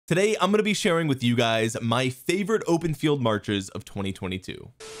Today I'm going to be sharing with you guys my favorite open field marches of 2022.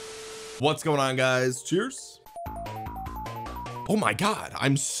 What's going on, guys? Cheers. Oh my god,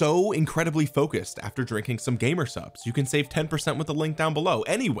 I'm so incredibly focused after drinking some gamer subs. You can save 10% with the link down below.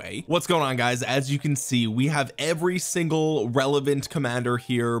 Anyway, what's going on, guys? As you can see, we have every single relevant commander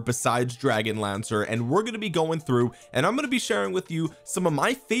here besides Dragon Lancer, and we're going to be going through and I'm going to be sharing with you some of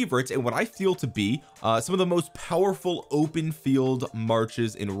my favorites and what I feel to be some of the most powerful open field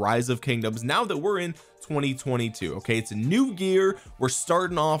marches in Rise of Kingdoms now that we're in 2022. Okay, it's a new year, we're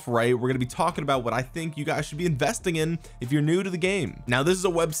starting off right. We're going to be talking about what I think you guys should be investing in if you're new to the game. Now, this is a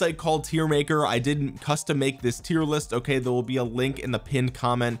website called Tier Maker. I didn't custom make this tier list. Okay, there will be a link in the pinned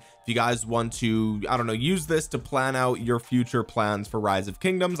comment if you guys want to, I don't know, use this to plan out your future plans for Rise of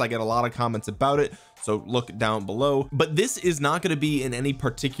Kingdoms. I get a lot of comments about it, so look down below. But this is not going to be in any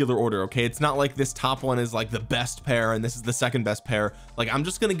particular order. Okay, it's not like this top one is like the best pair and this is the second best pair. Like, I'm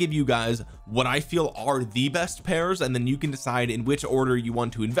just going to give you guys what I feel are the best pairs, and then you can decide in which order you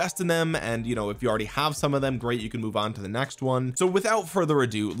want to invest in them. And you know, if you already have some of them, great, you can move on to the next one. So without further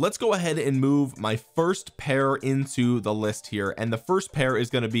ado, let's go ahead and move my first pair into the list here, and the first pair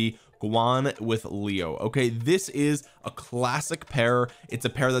is going to be Guan with Leo. Okay, this is a classic pair. It's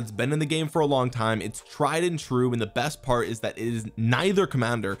a pair that's been in the game for a long time. It's tried and true, and the best part is that it is neither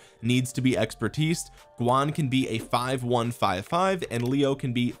commander needs to be expertise. Guan can be a 5-1-5-5 and Leo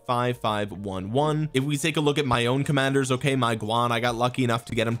can be 5-5-1-1. If we take a look at my own commanders, okay, my Guan, I got lucky enough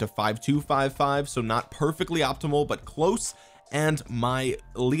to get him to 5-2-5-5, so not perfectly optimal but close, and my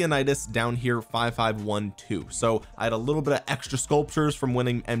Leonidas down here 5-5-1-2. So I had a little bit of extra sculptures from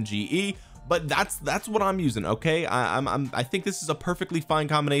winning MGE, but that's what I'm using. Okay, I think this is a perfectly fine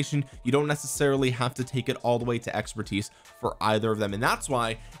combination. You don't necessarily have to take it all the way to expertise for either of them, and that's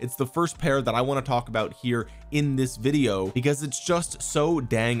why it's the first pair that I want to talk about here in this video, because it's just so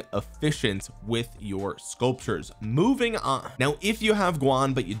dang efficient with your sculptures. Moving on, now if you have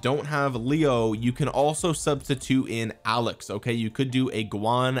Guan but you don't have Leo, you can also substitute in Alex. Okay, you could do a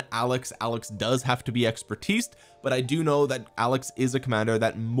Guan Alex. Alex does have to be expertise, but I do know that Alex is a commander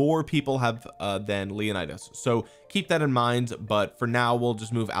that more people have than Leonidas, so keep that in mind. But for now, we'll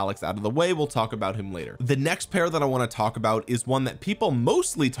just move Alex out of the way. We'll talk about him later. The next pair that I want to talk about is one that people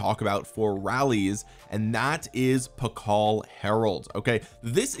mostly talk about for rallies, and that is Pakal Herald. Okay,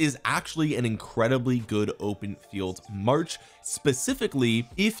 this is actually an incredibly good open field march, specifically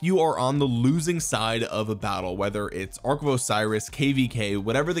if you are on the losing side of a battle, whether it's Ark of Osiris, KVK,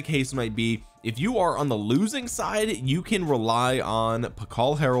 whatever the case might be. If you are on the losing side, you can rely on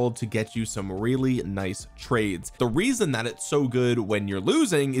Pakal Herald to get you some really nice trades. The reason that it's so good when you're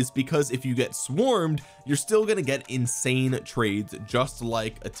losing is because if you get swarmed, you're still going to get insane trades, just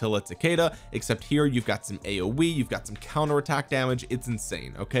like Attila Takeda, except here you've got some AoE, you've got some counterattack damage. It's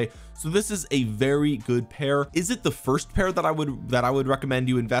insane. Okay, so this is a very good pair. Is it the first pair that I would recommend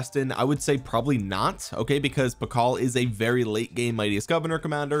you invest in? I would say probably not. Okay, because Pakal is a very late game Mightiest Governor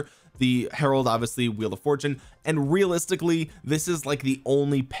commander. The Herald, obviously Wheel of Fortune, and realistically this is like the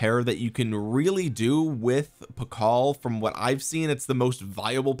only pair that you can really do with Pakal. From what I've seen, it's the most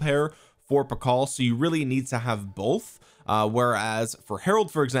viable pair for Pakal, so you really need to have both. Whereas for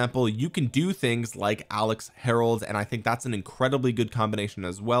Herald, for example, you can do things like Alex Herald, and I think that's an incredibly good combination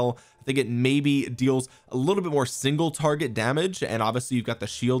as well. I think it maybe deals a little bit more single target damage, and obviously you've got the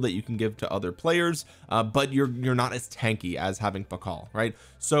shield that you can give to other players, but you're not as tanky as having Pakal, right?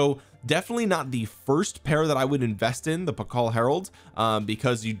 So definitely not the first pair that I would invest in, the Pakal Herald,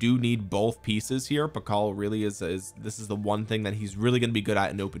 because you do need both pieces here. Pakal really is this is the one thing that he's really going to be good at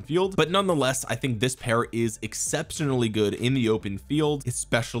in open field, but nonetheless I think this pair is exceptionally good in the open field,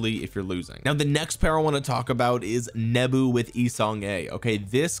 especially if you're losing. Now the next pair I want to talk about is Nebu with Isong A. Okay,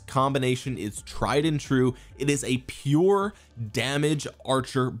 this combination is tried and true. It is a pure damage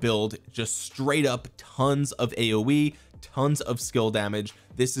archer build, just straight up tons of AoE, tons of skill damage.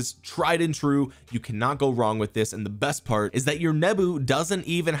 This is tried and true. You cannot go wrong with this, and the best part is that your Nebu doesn't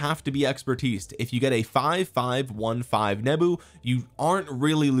even have to be expertise. If you get a 5-5-1-5 Nebu, you aren't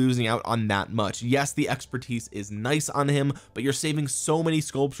really losing out on that much. Yes, the expertise is nice on him, but you're saving so many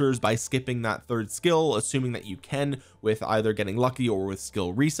sculptures by skipping that third skill, assuming that you can, with either getting lucky or with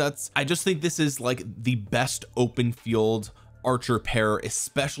skill resets. I just think this is like the best open field archer pair,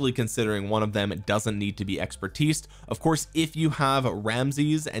 especially considering one of them doesn't need to be expertised. Of course, if you have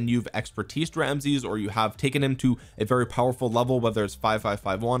Ramses and you've expertised Ramses, or you have taken him to a very powerful level, whether it's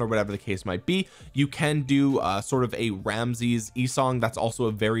 5551 or whatever the case might be, you can do sort of a Ramses Esong. That's also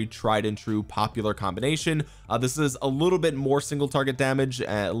a very tried and true popular combination. This is a little bit more single target damage,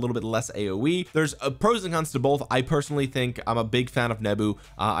 a little bit less AoE. There's pros and cons to both. I personally think I'm a big fan of Nebu.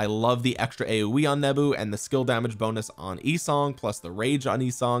 I love the extra AoE on Nebu and the skill damage bonus on Esong, plus the rage on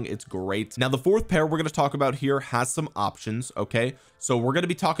Esong. It's great. Now the fourth pair we're going to talk about here has some options. Okay, so we're going to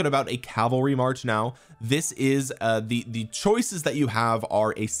be talking about a cavalry march. Now this is the choices that you have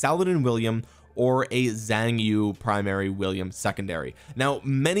are a Saladin William or a Zhang Yu primary, William secondary. Now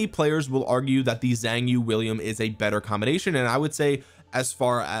many players will argue that the Zhang Yu William is a better combination, and I would say, as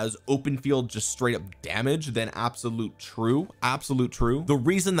far as open field just straight up damage, then absolute true. The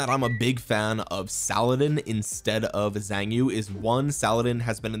reason that I'm a big fan of Saladin instead of Zhang Yu is, one, Saladin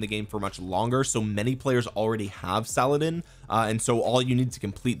has been in the game for much longer, so many players already have Saladin, and so all you need to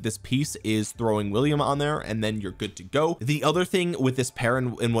complete this piece is throwing William on there, and then you're good to go. The other thing with this pair,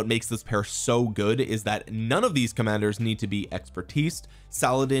 and what makes this pair so good, is that none of these commanders need to be expertised.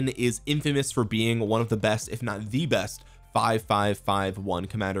 Saladin is infamous for being one of the best, if not the best, 5551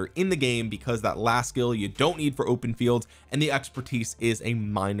 commander in the game, because that last skill you don't need for open field, and the expertise is a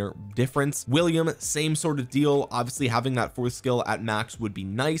minor difference. William, same sort of deal. Obviously having that fourth skill at max would be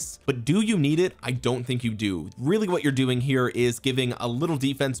nice, but do you need it? I don't think you do. Really what you're doing here is giving a little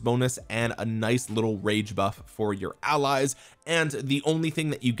defense bonus and a nice little rage buff for your allies, and the only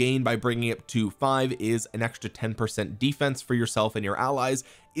thing that you gain by bringing it to 5 is an extra 10% defense for yourself and your allies.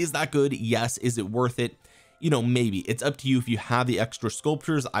 Is that good? Yes. Is it worth it? You know, maybe. It's up to you if you have the extra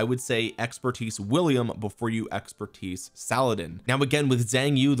sculptures. I would say expertise William before you expertise Saladin. Now again, with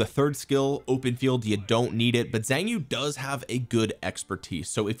Zhang Yu, the third skill, open field, you don't need it, but Zhang Yu does have a good expertise.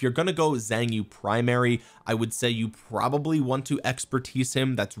 So if you're gonna go Zhang Yu primary, I would say you probably want to expertise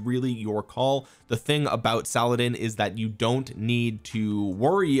him. That's really your call. The thing about Saladin is that you don't need to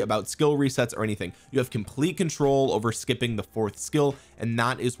worry about skill resets or anything. You have complete control over skipping the fourth skill, and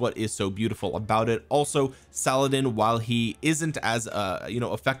that is what is so beautiful about it. Also, Saladin, while he isn't as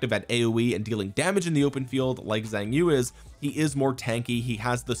effective at AoE and dealing damage in the open field like Zhang Yu is, he is more tanky. He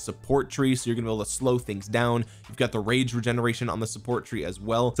has the support tree, so you're gonna be able to slow things down. You've got the rage regeneration on the support tree as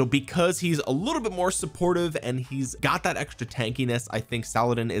well. So because he's a little bit more supportive and he's got that extra tankiness, I think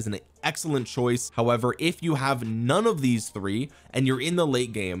Saladin is an excellent choice. However, if you have none of these three and you're in the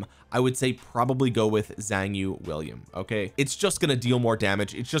late game, I would say probably go with Zhang Yu William. Okay, it's just going to deal more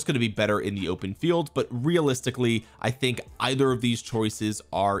damage. It's just going to be better in the open field, but realistically I think either of these choices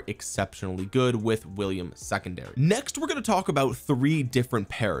are exceptionally good with William secondary. Next we're going to talk about 3 different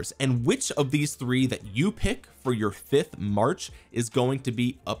pairs, and which of these 3 that you pick for your 5th March is going to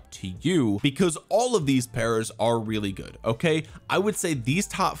be up to you, because all of these pairs are really good. Okay, I would say these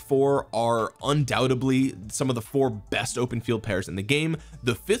top 4 are undoubtedly some of the 4 best open field pairs in the game.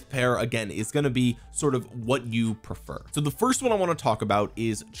 The 5th pair again is going to be sort of what you prefer. So the first one I want to talk about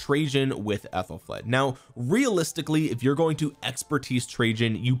is Trajan with Ethelfled. Now realistically, if you're going to expertise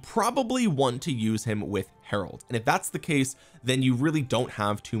Trajan, you probably want to use him with Herald, and if that's the case, then you really don't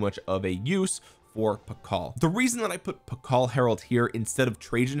have too much of a use for Pakal. The reason that I put Pakal Herald here instead of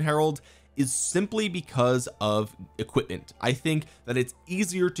Trajan Herald is simply because of equipment. I think that it's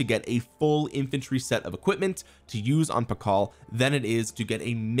easier to get a full infantry set of equipment to use on Pakal than it is to get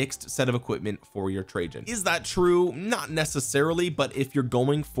a mixed set of equipment for your Trajan. Is that true? Not necessarily, but if you're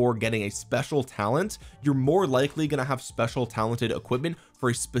going for getting a special talent, you're more likely going to have special talented equipment for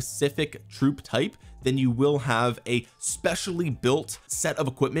a specific troop type than you will have a specially built set of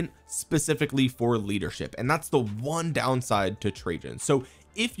equipment specifically for leadership, and that's the one downside to Trajan. So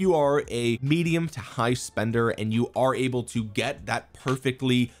if you are a medium to high spender and you are able to get that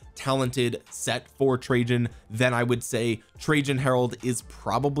perfectly talented set for Trajan, then I would say Trajan Herald is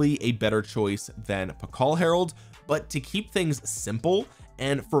probably a better choice than Pakal Herald. But to keep things simple,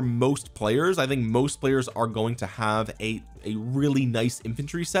 and for most players, I think most players are going to have a really nice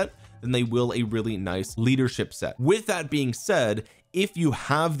infantry set than they will a really nice leadership set. With that being said, if you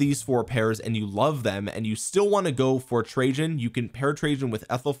have these 4 pairs and you love them and you still want to go for Trajan, you can pair Trajan with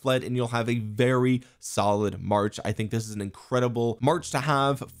Ethelfled and you'll have a very solid March. I think this is an incredible March to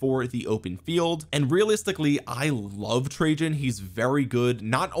have for the open field, and realistically I love Trajan. He's very good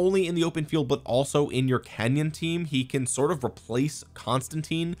not only in the open field but also in your Canyon team. He can sort of replace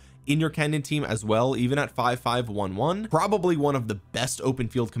Constantine in your Canyon team as well, even at 5511. Probably one of the best open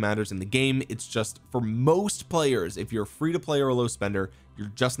field commanders in the game. It's just for most players, if you're free to play or a low spender,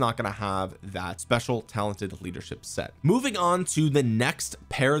 you're just not going to have that special talented leadership set. Moving on to the next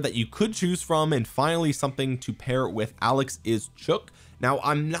pair that you could choose from, and finally something to pair with Alex, is Chook. Now,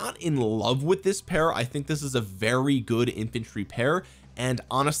 I'm not in love with this pair. I think this is a very good infantry pair, and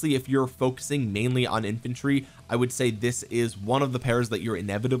honestly, if you're focusing mainly on infantry, I would say this is one of the pairs that you're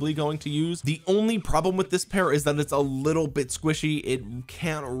inevitably going to use. The only problem with this pair is that it's a little bit squishy. It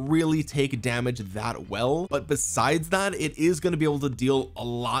can't really take damage that well, but besides that, it is going to be able to deal a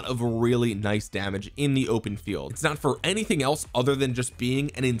lot of really nice damage in the open field. It's not for anything else other than just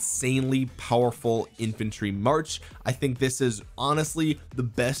being an insanely powerful infantry march. I think this is honestly the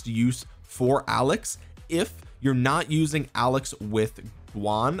best use for Alex if you're not using Alex with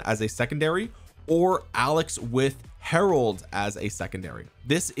Guan as a secondary, or Alex with Harold as a secondary.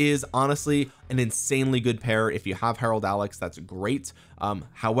 This is honestly an insanely good pair. If you have Harold Alex, that's great.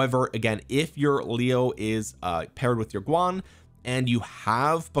 However, again, if your Leo is paired with your Guan and you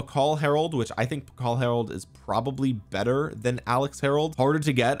have Pakal Harold, which I think Pakal Harold is probably better than Alex Harold, harder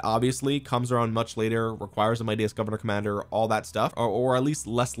to get, obviously, comes around much later, requires a Mightiest Governor Commander, all that stuff, or at least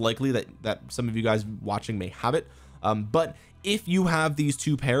less likely that some of you guys watching may have it. But if you have these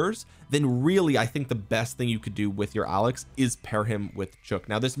two pairs, then really I think the best thing you could do with your Alex is pair him with Chook.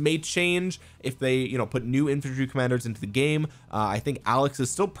 Now, this may change if they, you know, put new infantry commanders into the game. I think Alex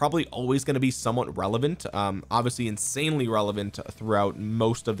is still probably always going to be somewhat relevant, obviously insanely relevant throughout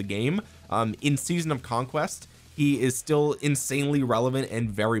most of the game. In Season of Conquest, he is still insanely relevant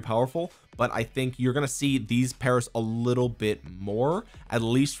and very powerful, but I think you're going to see these pairs a little bit more, at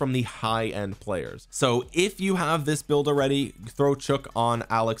least from the high end players. So if you have this build already, throw Chook on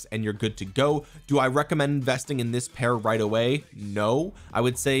Alex and you're good to go. Do I recommend investing in this pair right away? No, I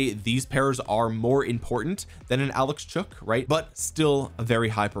would say these pairs are more important than an Alex Chook, right? But still a very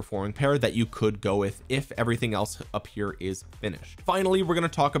high performing pair that you could go with if everything else up here is finished. Finally, we're going to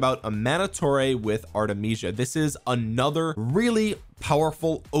talk about a Manatore with Artemisia. This is another really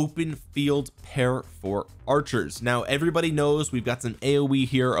powerful open field pair for archers. Now, everybody knows we've got some AoE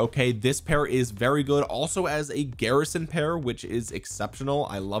here. Okay, this pair is very good also as a garrison pair, which is exceptional.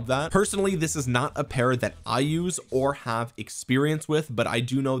 I love that. Personally, this is not a pair that I use or have experience with, but I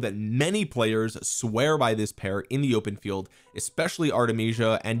do know that many players swear by this pair in the open field, especially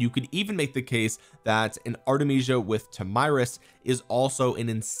Artemisia, and you could even make the case that an Artemisia with Tamiris is also an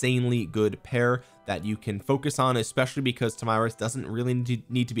insanely good pair that you can focus on, especially because Tamiris doesn't really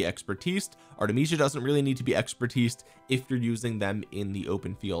need to be expertised. Artemisia doesn't really need to be expertised if you're using them in the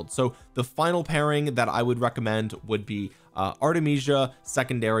open field. So the final pairing that I would recommend would be Artemisia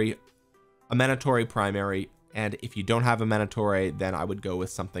secondary, a Manatore primary, and if you don't have a Manatore, then I would go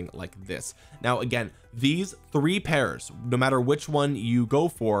with something like this. Now, again, these three pairs, no matter which one you go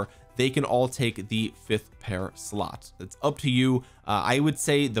for, they can all take the 5th pair slot. It's up to you. I would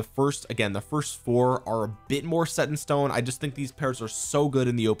say the first four are a bit more set in stone. I just think these pairs are so good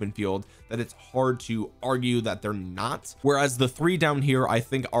in the open field that it's hard to argue that they're not, whereas the three down here I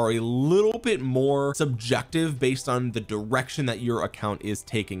think are a little bit more subjective based on the direction that your account is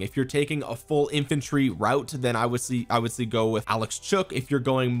taking. If you're taking a full infantry route, then I would say go with Alex Chook. If you're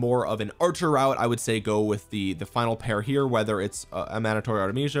going more of an archer route, I would say go with the final pair here, whether it's a Manatore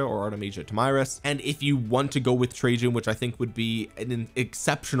Artemisia or Artemisia Tamiris. And if you want to go with Trajan, which I think would be an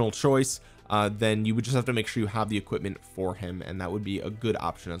exceptional choice, then you would just have to make sure you have the equipment for him, and that would be a good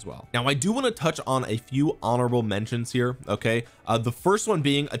option as well. Now, I do want to touch on a few honorable mentions here. Okay, the first one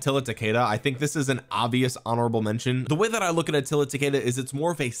being Attila Takeda. I think this is an obvious honorable mention. The way that I look at Attila Takeda is it's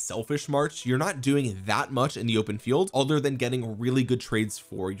more of a selfish march. You're not doing that much in the open field other than getting really good trades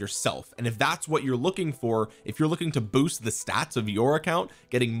for yourself, and if that's what you're looking for, if you're looking to boost the stats of your account,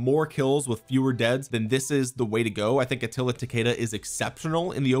 getting more kills with fewer deads, then this is the way to go. I think Attila Takeda is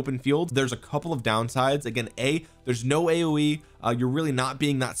exceptional in the open field. There's a couple of downsides. Again, there's no AoE. You're really not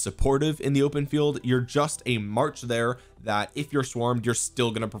being that supportive in the open field. You're just a march there that if you're swarmed, you're still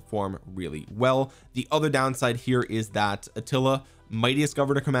going to perform really well. The other downside here is that Attila, Mightiest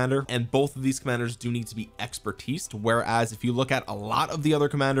Governor Commander, and both of these commanders do need to be expertised, whereas if you look at a lot of the other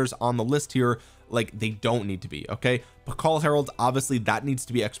commanders on the list here, like, they don't need to be. Okay, Pakal Herald, obviously that needs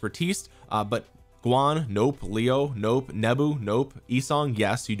to be expertised, but Guan, nope. Leo, nope. Nebu, nope. Isong,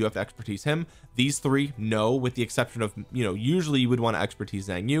 yes, you do have to expertise him. These three, no, with the exception of, you know, usually you would want to expertise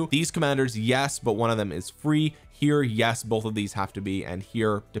Zhang Yu. These commanders, yes, but one of them is free. Here, yes, both of these have to be, and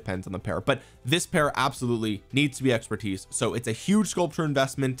here depends on the pair, but this pair absolutely needs to be expertise. So it's a huge sculpture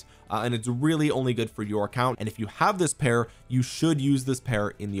investment, and it's really only good for your account. And if you have this pair, you should use this pair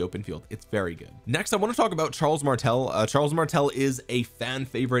in the open field. It's very good. Next, I want to talk about Charles Martel. Charles Martel is a fan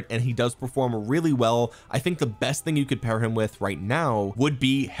favorite, and he does perform really well. I think the best thing you could pair him with right now would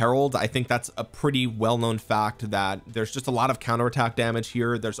be Herald. I think that's a pretty well-known fact that there's just a lot of counterattack damage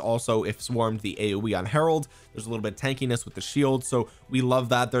here. There's also, if swarmed, the AoE on Herald. There's a little bit of tankiness with the shield, so we love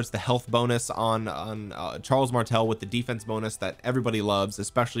that. There's the health bonus on Charles Martel with the defense bonus that everybody loves,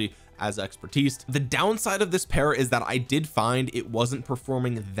 especially as expertise. The downside of this pair is that I did find it wasn't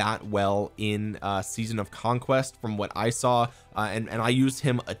performing that well in Season of Conquest from what I saw, and I used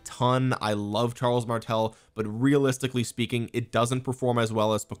him a ton. I love Charles Martel, but realistically speaking, it doesn't perform as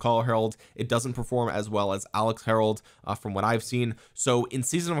well as Pakal Herald. It doesn't perform as well as Alex Herald from what I've seen. So in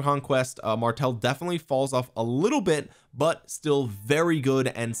Season of Conquest, Martel definitely falls off a little bit, but still very good.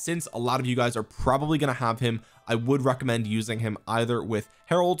 And since a lot of you guys are probably going to have him, I would recommend using him either with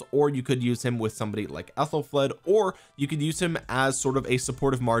Herald, or you could use him with somebody like Ethelfled, or you could use him as sort of a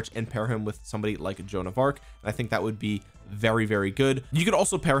supportive March and pair him with somebody like Joan of Arc. And I think that would be very good. You could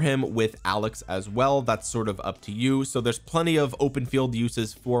also pair him with Alex as well. That's sort of up to you. So there's plenty of open field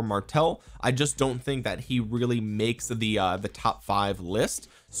uses for Martel. I just don't think that he really makes the top 5 list,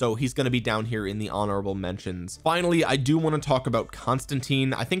 so he's going to be down here in the honorable mentions. Finally, I do want to talk about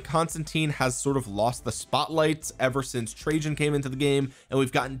Constantine. I think Constantine has sort of lost the spotlight ever since Trajan came into the game, and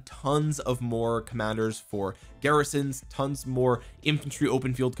we've gotten tons of more commanders for garrisons, tons more infantry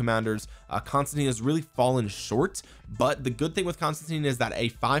open field commanders. Constantine has really fallen short, but the good thing with Constantine is that a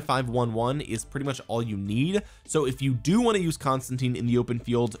 5511 is pretty much all you need. So if you do want to use Constantine in the open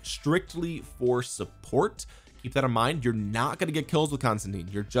field strictly for support, keep that in mind. You're not going to get kills with Constantine.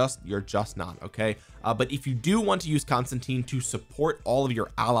 You're just not. Okay. But if you do want to use Constantine to support all of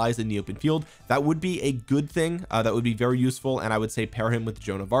your allies in the open field, that would be a good thing. That would be very useful. And I would say pair him with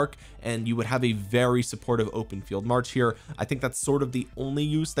Joan of Arc, and you would have a very supportive open field March here. I think that's sort of the only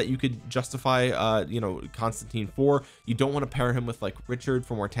use that you could justify, you know, Constantine for. You don't want to pair him with like Richard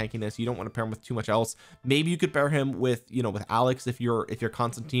for more tankiness. You don't want to pair him with too much else. Maybe you could pair him with, you know, with Alex if your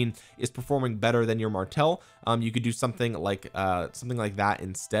Constantine is performing better than your Martel. You could do something like that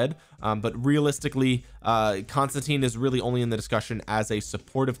instead. But realistically, Constantine is really only in the discussion as a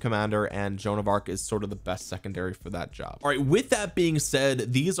supportive commander, and Joan of Arc is sort of the best secondary for that job. All right, with that being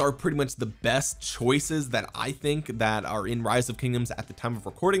said, these are pretty much the best choices that I think that are in Rise of Kingdoms at the time of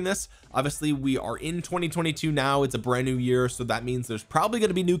recording this. Obviously, we are in 2022 now. It's a brand new year, so that means there's probably going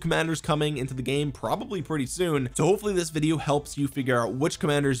to be new commanders coming into the game probably pretty soon. So hopefully this video helps you figure out which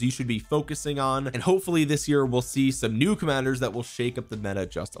commanders you should be focusing on, and hopefully this year we'll see some new commanders that will shake up the meta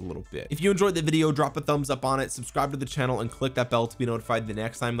just a little bit. If you enjoyed the video, drop a thumbs up on it, subscribe to the channel, and click that bell to be notified the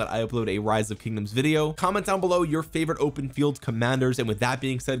next time that I upload a Rise of Kingdoms video. Comment down below your favorite open field commanders, and with that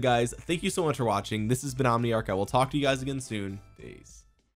being said, guys, thank you so much for watching. This has been Omniarch. I will talk to you guys again soon. Peace.